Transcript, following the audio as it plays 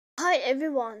Hi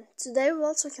everyone, today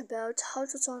we'll talk about how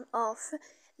to turn off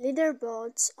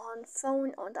leaderboards on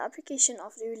phone on the application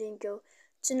of Duolingo.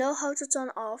 To know how to turn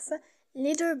off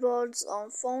leaderboards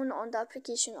on phone on the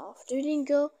application of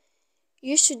Duolingo,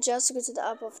 you should just go to the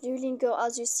app of Duolingo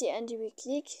as you see and you will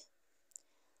click.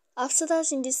 After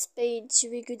that, in this page,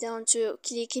 you will go down to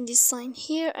click in this sign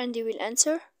here and you will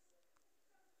enter.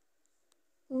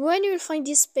 When you will find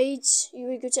this page, you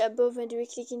will go to above and you will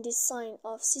click in this sign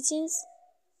of settings.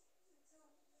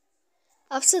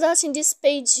 After that, in this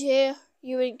page here,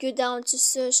 you will go down to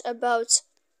search about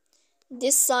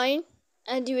this sign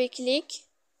and you will click.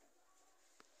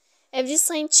 If this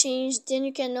sign changed, then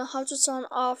you can know how to turn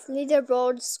off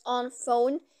leaderboards on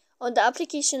phone on the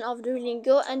application of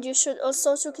Duolingo, and you should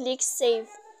also to click save.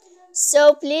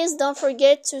 So please don't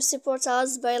forget to support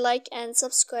us by like and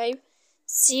subscribe.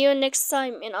 See you next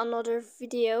time in another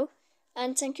video,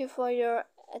 and thank you for your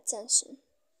attention.